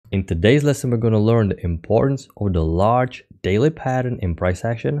In today's lesson, we're going to learn the importance of the large daily pattern in price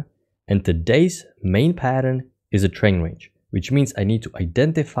action. And today's main pattern is a trend range, which means I need to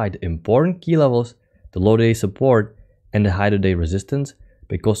identify the important key levels, the low day support and the high day resistance,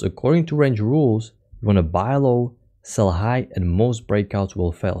 because according to range rules, you want to buy low, sell high, and most breakouts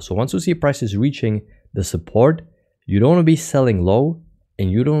will fail. So once you see prices reaching the support, you don't want to be selling low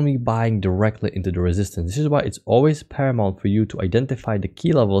and you don't want to be buying directly into the resistance. This is why it's always paramount for you to identify the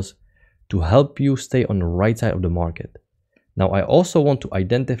key levels to help you stay on the right side of the market. Now, I also want to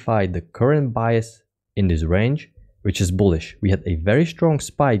identify the current bias in this range, which is bullish. We had a very strong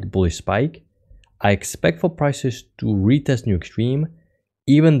spike, bullish spike. I expect for prices to retest new extreme.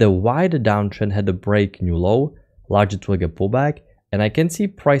 Even the wider downtrend had to break new low, larger two-leg pullback, and I can see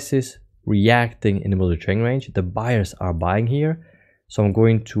prices reacting in the middle of the trend range. The buyers are buying here. So I'm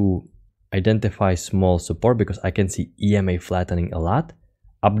going to identify small support because I can see EMA flattening a lot.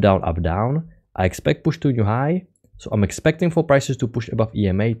 Up, down, up, down. I expect push to new high. So I'm expecting for prices to push above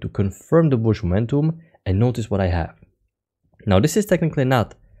EMA to confirm the bullish momentum, and notice what I have. Now this is technically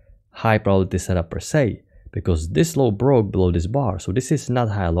not high probability setup per se, because this low broke below this bar. So this is not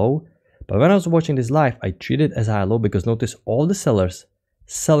high low. But when I was watching this live, I treated it as high low because notice all the sellers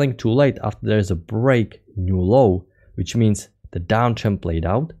selling too late after there's a break new low, which means the downtrend played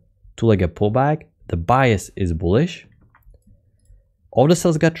out, two-legged pullback, the bias is bullish. All the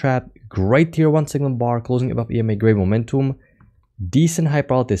sellers got trapped, great tier 1 signal bar, closing above EMA, great momentum, decent high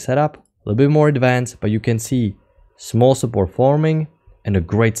probability setup, a little bit more advanced, but you can see small support forming and a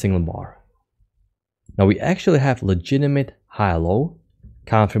great signal bar. Now we actually have legitimate high-low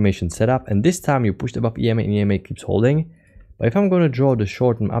confirmation setup, and this time you pushed above EMA and EMA keeps holding. But if I'm going to draw the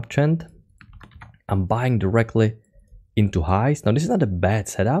short-term uptrend, I'm buying directly into highs. Now this is not a bad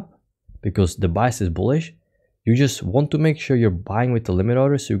setup because the bias is bullish. You just want to make sure you're buying with the limit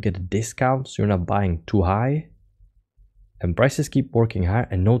order so you get a discount, so you're not buying too high. And prices keep working higher,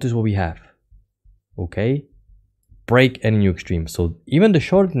 and notice what we have. Okay, break any new extreme. So even the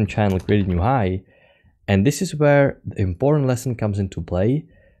short-term channel created new high, and this is where the important lesson comes into play,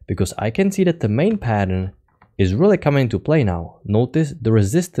 because I can see that the main pattern is really coming into play now. Notice the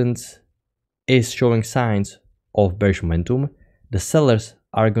resistance is showing signs of bearish momentum. The sellers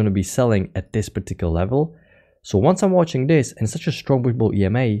are going to be selling at this particular level. So once I'm watching this and such a strong push below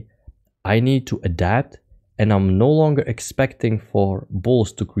EMA, I need to adapt, and I'm no longer expecting for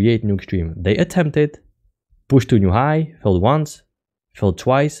bulls to create new extreme. They attempted, pushed to new high, failed once, failed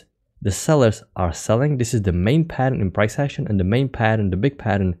twice. The sellers are selling. This is the main pattern in price action, and the main pattern, the big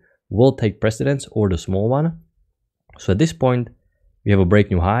pattern, will take precedence over the small one. So at this point, we have a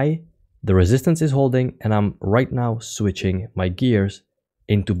break new high. The resistance is holding, and I'm right now switching my gears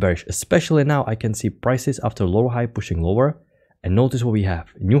into bearish. Especially now I can see prices after lower high pushing lower, and notice what we have.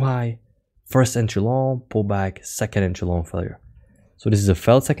 New high, first entry long, pullback, second entry long failure. So this is a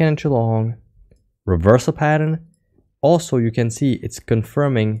failed second entry long, reversal pattern. Also you can see it's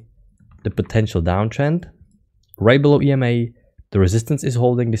confirming the potential downtrend. Right below EMA, the resistance is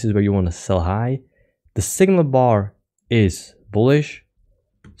holding. This is where you want to sell high. The signal bar is bullish,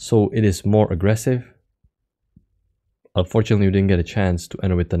 so it is more aggressive. Unfortunately, you didn't get a chance to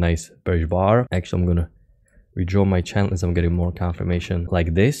enter with a nice bearish bar. Actually, I'm gonna redraw my channel as I'm getting more confirmation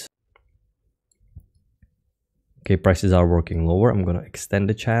like this. Okay, prices are working lower. I'm gonna extend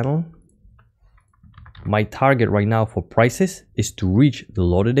the channel. My target right now for prices is to reach the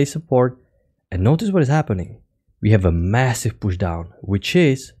low day support, and notice what is happening. We have a massive push down, which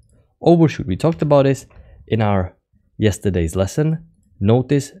is overshoot. We talked about this in our yesterday's lesson.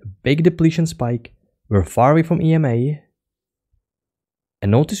 Notice big depletion spike. We're far away from EMA,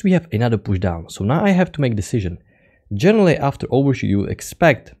 and notice we have another push down. So now I have to make a decision. Generally, after overshoot, you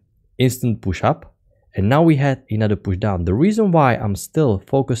expect instant push up, and now we had another push down. The reason why I'm still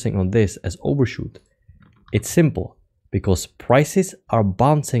focusing on this as overshoot, it's simple, because prices are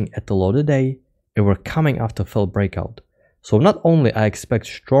bouncing at the low of the day, and we're coming after failed breakout. So not only I expect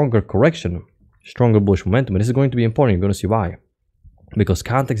stronger correction, stronger bullish momentum, but this is going to be important. You're going to see why, because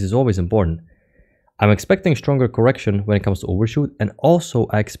context is always important. I'm expecting stronger correction when it comes to overshoot, and also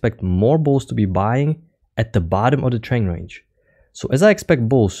I expect more bulls to be buying at the bottom of the trend range. So as I expect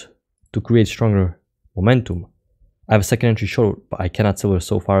bulls to create stronger momentum, I have a second entry short, but I cannot sell it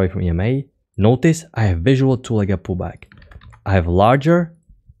so far away from EMA. Notice I have visual two-legged pullback. I have larger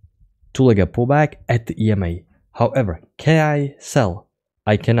two-legged pullback at the EMA. However, can I sell?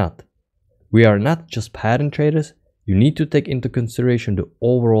 I cannot. We are not just pattern traders. You need to take into consideration the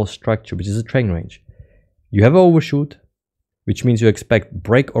overall structure, which is a trend range. You have an overshoot, which means you expect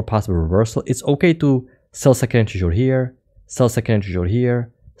break or possible reversal. It's okay to sell second entry short here, sell second entry short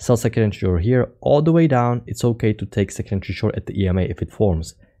here, sell second entry short here all the way down. It's okay to take second entry short at the EMA if it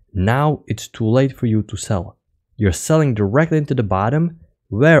forms. Now it's too late for you to sell. You're selling directly into the bottom,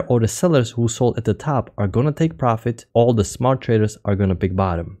 where all the sellers who sold at the top are gonna take profit. All the smart traders are gonna pick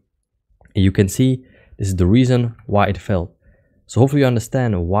bottom. And you can see this is the reason why it fell. So hopefully you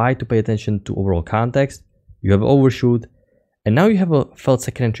understand why to pay attention to overall context. You have overshoot, and now you have a failed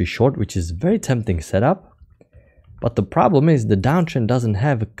second entry short, which is very tempting setup. But the problem is the downtrend doesn't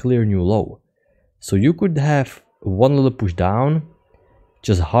have a clear new low. So you could have one little push down,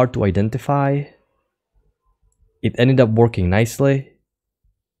 just hard to identify. It ended up working nicely.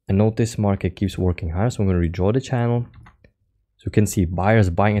 And notice market keeps working higher. So I'm going to redraw the channel. So you can see buyers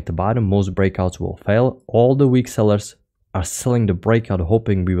buying at the bottom. Most breakouts will fail. All the weak sellers are selling the breakout,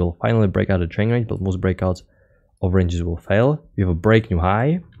 hoping we will finally break out the trend range, but most breakouts of ranges will fail. We have a break new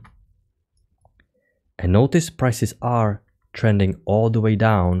high. And notice prices are trending all the way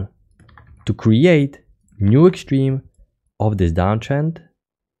down to create new extreme of this downtrend.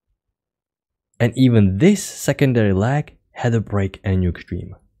 And even this secondary leg had a break and a new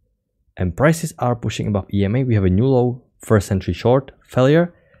extreme. And prices are pushing above EMA. We have a new low, first entry short,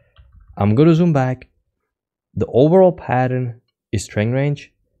 failure. I'm going to zoom back. The overall pattern is trend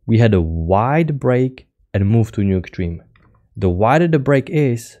range. We had a wide break and move to new extreme. The wider the break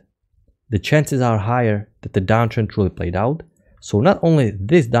is, the chances are higher that the downtrend truly played out. So not only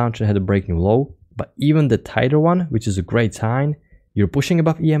this downtrend had a break new low, but even the tighter one, which is a great sign, you're pushing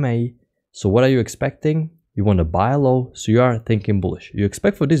above EMA. So what are you expecting? You want to buy low, so you are thinking bullish. You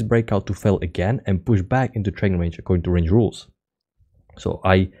expect for this breakout to fail again and push back into trend range according to range rules. So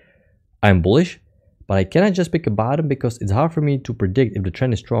I'm bullish, but I cannot just pick a bottom because it's hard for me to predict if the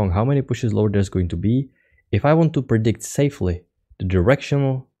trend is strong, how many pushes lower there's going to be. If I want to predict safely the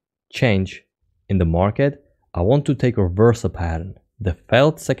directional change in the market, I want to take a reversal pattern, the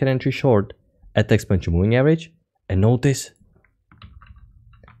failed second entry short at the exponential moving average, and notice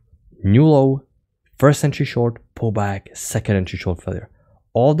new low, first entry short, pullback, second entry short failure.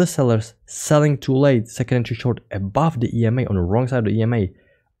 All the sellers selling too late, second entry short above the EMA, on the wrong side of the EMA,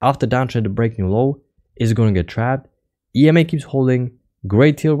 after downtrend to break new low, is going to get trapped. EMA keeps holding,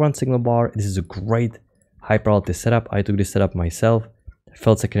 great tier 1 signal bar. This is a great high probability setup. I took this setup myself,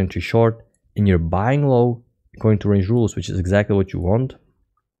 failed second entry short, and you're buying low according to range rules, which is exactly what you want.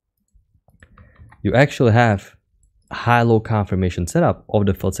 You actually have a high-low confirmation setup of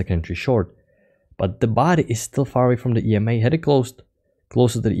the failed second entry short, but the body is still far away from the EMA. Had it closed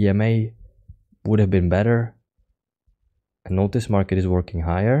closer to the EMA, would have been better. And notice market is working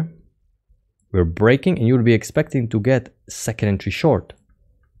higher. We're breaking, and you would be expecting to get second entry short.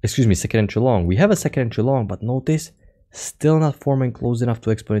 Excuse me, second entry long. We have a second entry long, but notice still not forming close enough to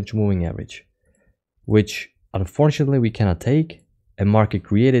exponential moving average, which unfortunately we cannot take. And market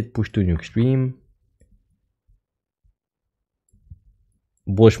created push to new extreme.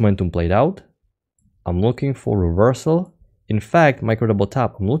 Bullish momentum played out. I'm looking for reversal. In fact, micro double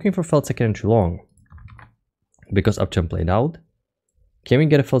top, I'm looking for failed second entry long because uptrend played out. Can we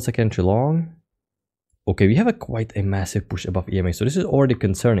get a failed second entry long? Okay, we have quite a massive push above EMA. So this is already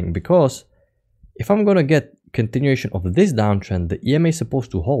concerning, because if I'm going to get continuation of this downtrend, the EMA is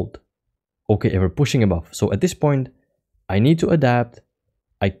supposed to hold. Okay, and we're pushing above. So at this point, I need to adapt.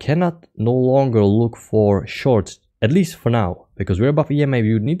 I cannot no longer look for shorts, at least for now, because we're above EMA.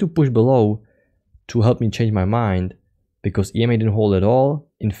 You need to push below to help me change my mind, because EMA didn't hold at all.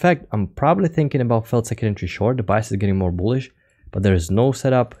 In fact, I'm probably thinking about failed second entry short. The bias is getting more bullish, but there is no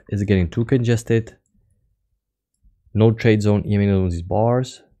setup. It's getting too congested. No trade zone, EMA knows these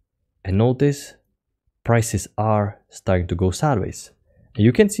bars. And notice prices are starting to go sideways. And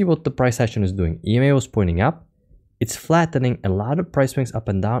you can see what the price action is doing. EMA was pointing up. It's flattening a lot of price swings up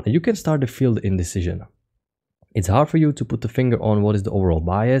and down, and you can start to feel the indecision. It's hard for you to put the finger on what is the overall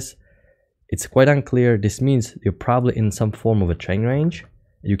bias. It's quite unclear. This means you're probably in some form of a trend range.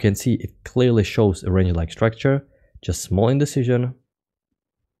 You can see it clearly shows a range-like structure, just small indecision.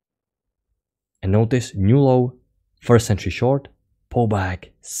 And notice new low, first entry short,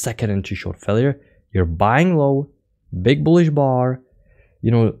 pullback, second entry short failure. You're buying low, big bullish bar,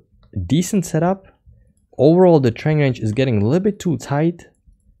 you know, decent setup. Overall, the trend range is getting a little bit too tight.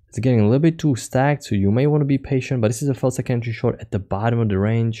 It's getting a little bit too stacked, so you may want to be patient, but this is a failed second entry short at the bottom of the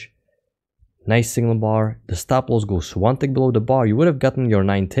range. Nice signal bar. The stop loss goes one tick below the bar. You would have gotten your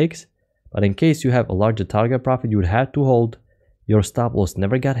 9 ticks, but in case you have a larger target profit, you would have to hold. Your stop loss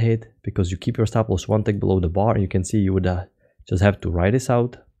never got hit because you keep your stop loss one tick below the bar, and you can see you would just have to write this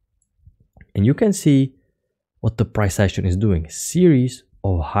out. And you can see what the price action is doing. Series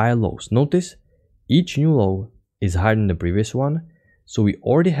of high lows. Notice each new low is higher than the previous one. So we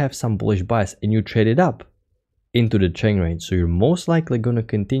already have some bullish bias and you trade it up into the trend range. So you're most likely going to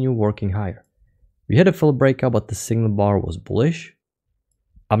continue working higher. We had a failed breakout, but the signal bar was bullish.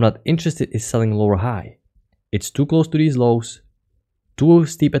 I'm not interested in selling lower high. It's too close to these lows, too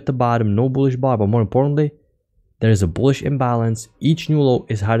steep at the bottom, no bullish bar, but more importantly, there is a bullish imbalance. Each new low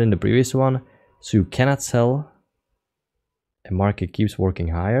is higher than the previous one, so you cannot sell. And market keeps working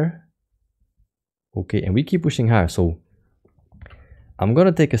higher. Okay, and we keep pushing higher. So I'm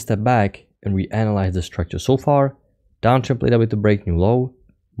gonna take a step back and reanalyze the structure. So far, downtrend played out to break new low.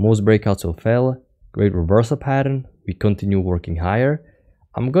 Most breakouts will fail. Great reversal pattern. We continue working higher.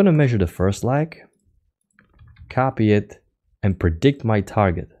 I'm gonna measure the first leg, copy it, and predict my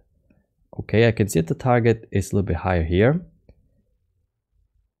target. Okay, I can see that the target is a little bit higher here.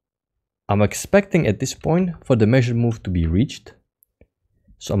 I'm expecting at this point for the measured move to be reached.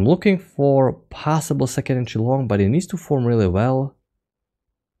 So I'm looking for possible second entry long, but it needs to form really well.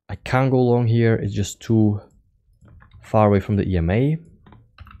 I can't go long here, it's just too far away from the EMA.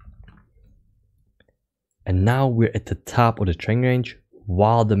 And now we're at the top of the trend range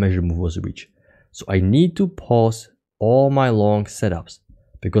while the measured move was reached. So I need to pause all my long setups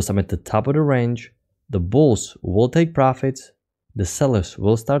because I'm at the top of the range. The bulls will take profits, the sellers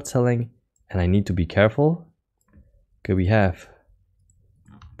will start selling, and I need to be careful. Okay, we have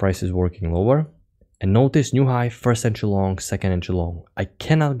prices working lower. And notice new high, first entry long, second entry long. I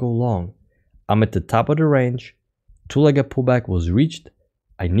cannot go long. I'm at the top of the range. Two-legged pullback was reached.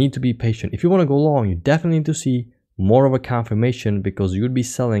 I need to be patient. If you want to go long, you definitely need to see more of a confirmation because you'd be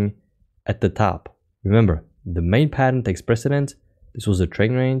selling at the top. Remember, the main pattern takes precedence. This was a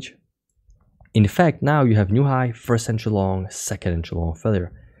trend range. In fact, now you have new high, first entry long, second entry long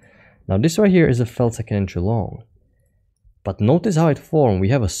failure. Now this right here is a failed second entry long. But notice how it formed. We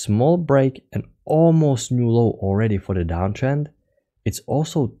have a small break and almost new low already for the downtrend. It's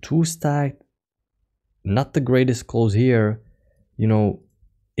also too stacked. Not the greatest close here. You know,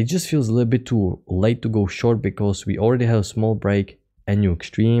 it just feels a little bit too late to go short because we already have a small break and new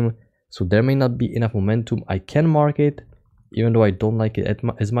extreme. So there may not be enough momentum. I can mark it, even though I don't like it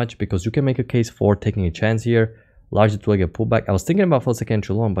as much because you can make a case for taking a chance here. Larger two-legged pullback. I was thinking about full second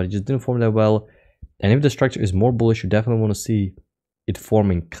entry long, but it just didn't form that well. And if the structure is more bullish, you definitely want to see it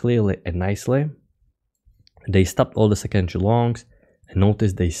forming clearly and nicely. They stopped all the second entry longs, and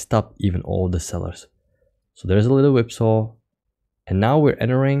notice they stopped even all the sellers. So there's a little whipsaw, and now we're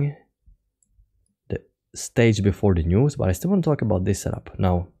entering the stage before the news, but I still want to talk about this setup.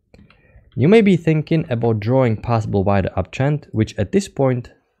 Now, you may be thinking about drawing possible wider uptrend, which at this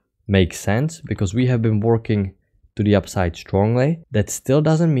point makes sense because we have been working to the upside strongly. That still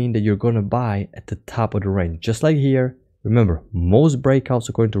doesn't mean that you're going to buy at the top of the range. Just like here, remember, most breakouts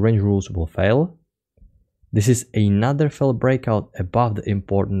according to range rules will fail. This is another failed breakout above the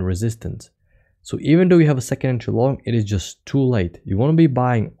important resistance. So even though you have a second entry long, it is just too late. You want to be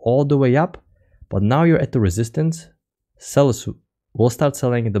buying all the way up, but now you're at the resistance. Sellers will start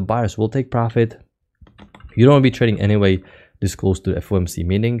selling, the buyers will take profit. You don't want to be trading anyway this close to the FOMC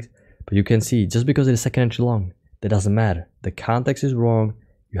meetings, but you can see just because it is second entry long, that doesn't matter. The context is wrong.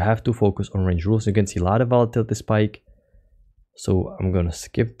 You have to focus on range rules. You can see a lot of volatility spike. So I'm going to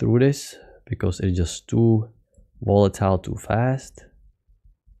skip through this because it's just too volatile too fast.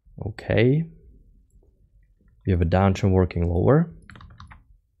 Okay. We have a downtrend working lower.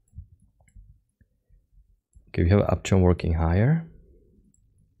 Okay, we have an uptrend working higher.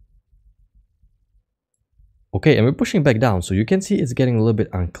 Okay, and we're pushing back down. So you can see it's getting a little bit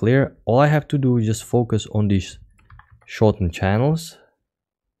unclear. All I have to do is just focus on these shortened channels.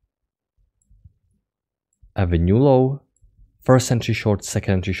 I have a new low, first entry short,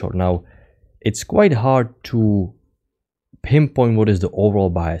 second entry short. Now, it's quite hard to pinpoint what is the overall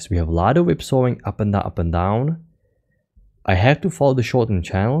bias. We have a lot of whipsawing up and down, up and down. I have to follow the shortened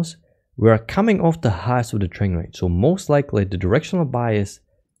channels. We are coming off the highs of the trend range. So most likely the directional bias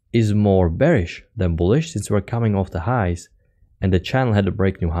is more bearish than bullish since we're coming off the highs and the channel had to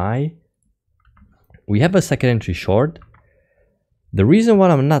break new high. We have a second entry short. The reason why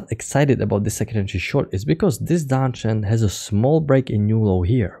I'm not excited about this second entry short is because this downtrend has a small break in new low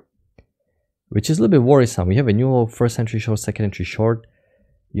here, which is a little bit worrisome. We have a new low, first entry short, second entry short.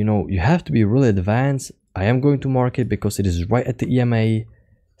 You know, you have to be really advanced. I am going to mark it because it is right at the EMA,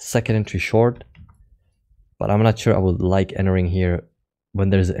 second entry short. But I'm not sure I would like entering here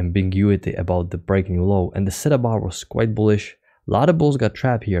when there's ambiguity about the breaking low. And the setup bar was quite bullish. A lot of bulls got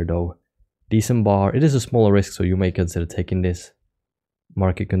trapped here though. Decent bar. It is a smaller risk, so you may consider taking this.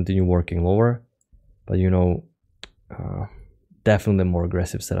 Market continue working lower. But you know, definitely more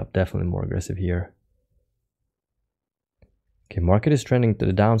aggressive setup. Definitely more aggressive here. Okay, market is trending to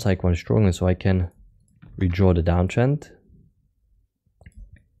the downside quite strongly, so I can redraw the downtrend.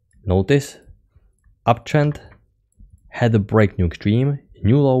 Notice, uptrend, had a break, new extreme,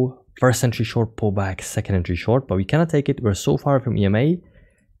 new low, first entry short, pullback, second entry short, but we cannot take it. We're so far from EMA,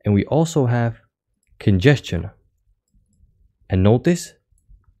 and we also have congestion. And notice,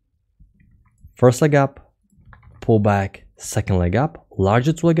 first leg up, pullback, second leg up,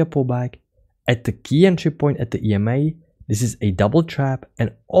 larger two leg up pullback. At the key entry point at the EMA, this is a double trap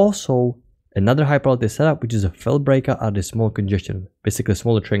and also another high probability setup, which is a failed breakout at a small congestion, basically a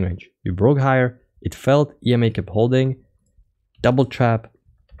smaller trend range. You broke higher, it failed, EMA kept holding, double trap,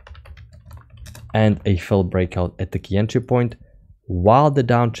 and a failed breakout at the key entry point. While the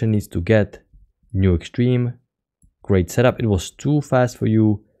downtrend needs to get new extreme, great setup. It was too fast for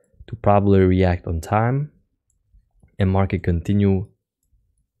you to probably react on time, and market continue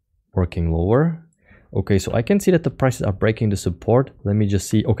working lower. Okay, so I can see that the prices are breaking the support. Let me just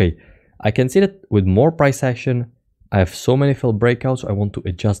see. Okay, I can see that with more price action, I have so many failed breakouts. So I want to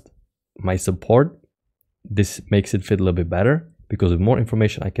adjust my support. This makes it fit a little bit better because with more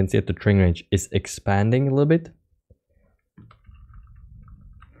information, I can see that the trend range is expanding a little bit.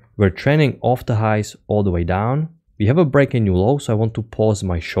 We're trending off the highs all the way down. We have a break in new low, so I want to pause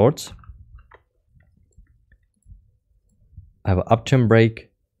my shorts. I have an uptrend break.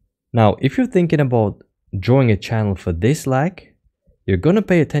 Now, if you're thinking about drawing a channel for this leg, you're going to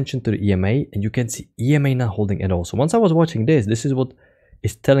pay attention to the EMA, and you can see EMA not holding at all. So once I was watching this is what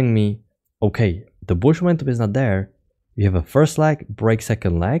is telling me, okay, the bullish momentum is not there. We have a first leg, break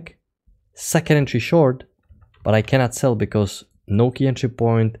second leg, second entry short, but I cannot sell because no key entry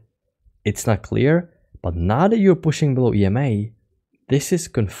point, it's not clear. But now that you're pushing below EMA, this is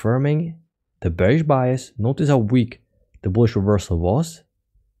confirming the bearish bias. Notice how weak the bullish reversal was.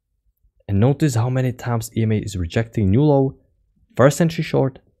 And notice how many times EMA is rejecting new low, first entry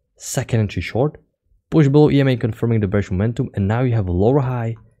short, second entry short, push below EMA confirming the bearish momentum, and now you have a lower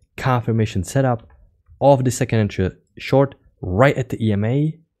high confirmation setup of the second entry short right at the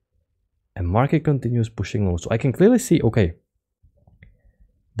EMA, and market continues pushing low. So I can clearly see, okay,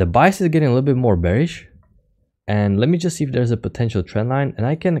 the bias is getting a little bit more bearish, and let me just see if there's a potential trend line, and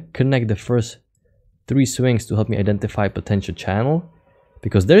I can connect the first 3 swings to help me identify potential channel.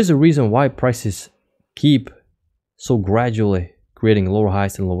 Because there is a reason why prices keep so gradually creating lower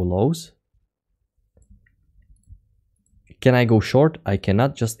highs and lower lows. Can I go short? I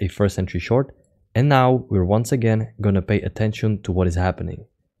cannot, just a first entry short. And now we're once again going to pay attention to what is happening.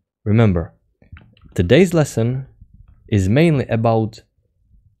 Remember, today's lesson is mainly about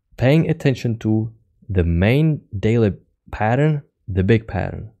paying attention to the main daily pattern, the big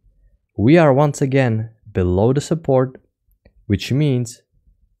pattern. We are once again below the support, which means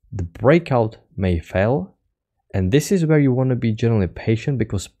the breakout may fail, and this is where you want to be generally patient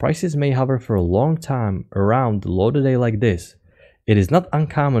because prices may hover for a long time around the low of the day like this. It is not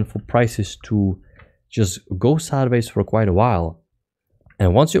uncommon for prices to just go sideways for quite a while,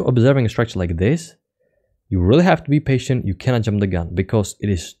 and once you're observing a structure like this, you really have to be patient. You cannot jump the gun because it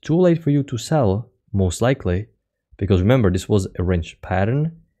is too late for you to sell, most likely, because remember, this was a range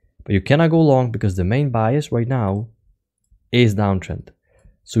pattern, but you cannot go long because the main bias right now is downtrend.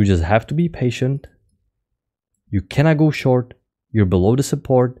 So you just have to be patient. You cannot go short. You're below the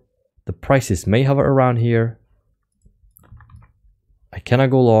support. The prices may hover around here. I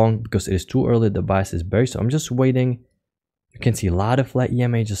cannot go long because it is too early. The bias is bearish. So I'm just waiting. You can see a lot of flat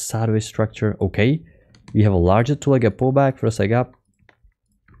EMA, just sideways structure. Okay. We have a larger two-leg up pullback. First leg up.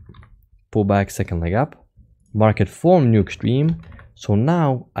 Pullback, second leg up. Market formed new extreme. So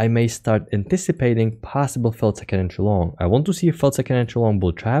now I may start anticipating possible failed second entry long. I want to see a failed second entry long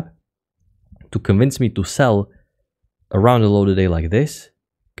bull trap to convince me to sell around the low of the day like this.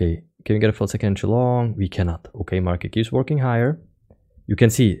 Okay, can we get a failed second entry long? We cannot. Okay, market keeps working higher. You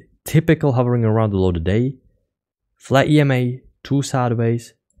can see typical hovering around the low of the day. Flat EMA, 2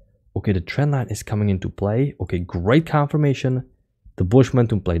 sideways. Okay, the trend line is coming into play. Okay, great confirmation. The bullish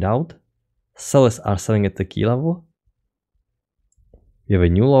momentum played out. Sellers are selling at the key level. You have a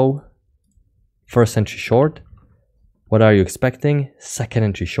new low, first entry short. What are you expecting? Second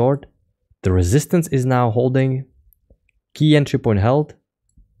entry short. The resistance is now holding. Key entry point held.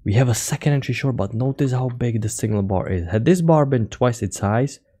 We have a second entry short, but notice how big the signal bar is. Had this bar been twice its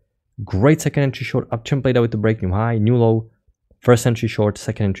size, great second entry short, uptrend played out with the break new high, new low, first entry short,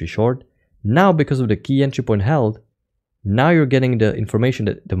 second entry short. Now, because of the key entry point held, now you're getting the information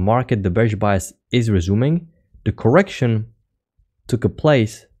that the market, the bearish bias is resuming. The correction took a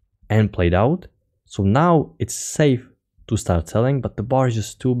place and played out. So now it's safe to start selling, but the bar is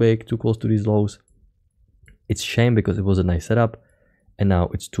just too big, too close to these lows. It's shame because it was a nice setup and now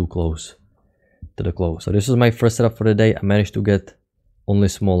it's too close to the close. So this was my first setup for the day. I managed to get only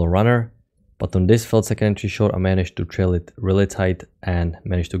smaller runner, but on this failed second entry short, I managed to trail it really tight and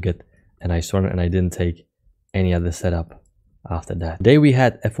managed to get a nice runner, and I didn't take any other setup after that. Today we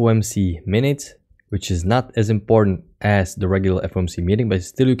had FOMC minutes, which is not as important as the regular FOMC meeting, but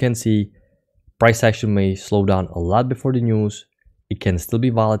still you can see price action may slow down a lot before the news. It can still be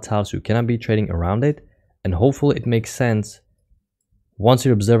volatile, so you cannot be trading around it. And hopefully it makes sense. Once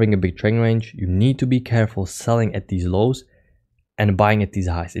you're observing a big trend range, you need to be careful selling at these lows and buying at these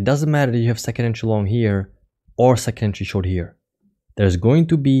highs. It doesn't matter that you have second entry long here or second entry short here. There's going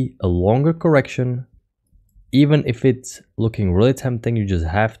to be a longer correction. Even if it's looking really tempting, you just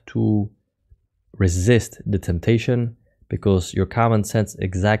have to resist the temptation, because your common sense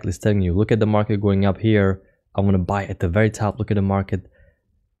exactly is telling you, look at the market going up here, I want to buy at the very top. Look at the market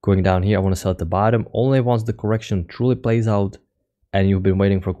going down here, I want to sell at the bottom. Only once the correction truly plays out and you've been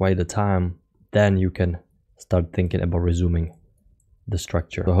waiting for quite a time, then you can start thinking about resuming the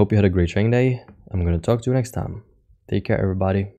structure. So I hope you had a great trading day. I'm going to talk to you next time. Take care, everybody.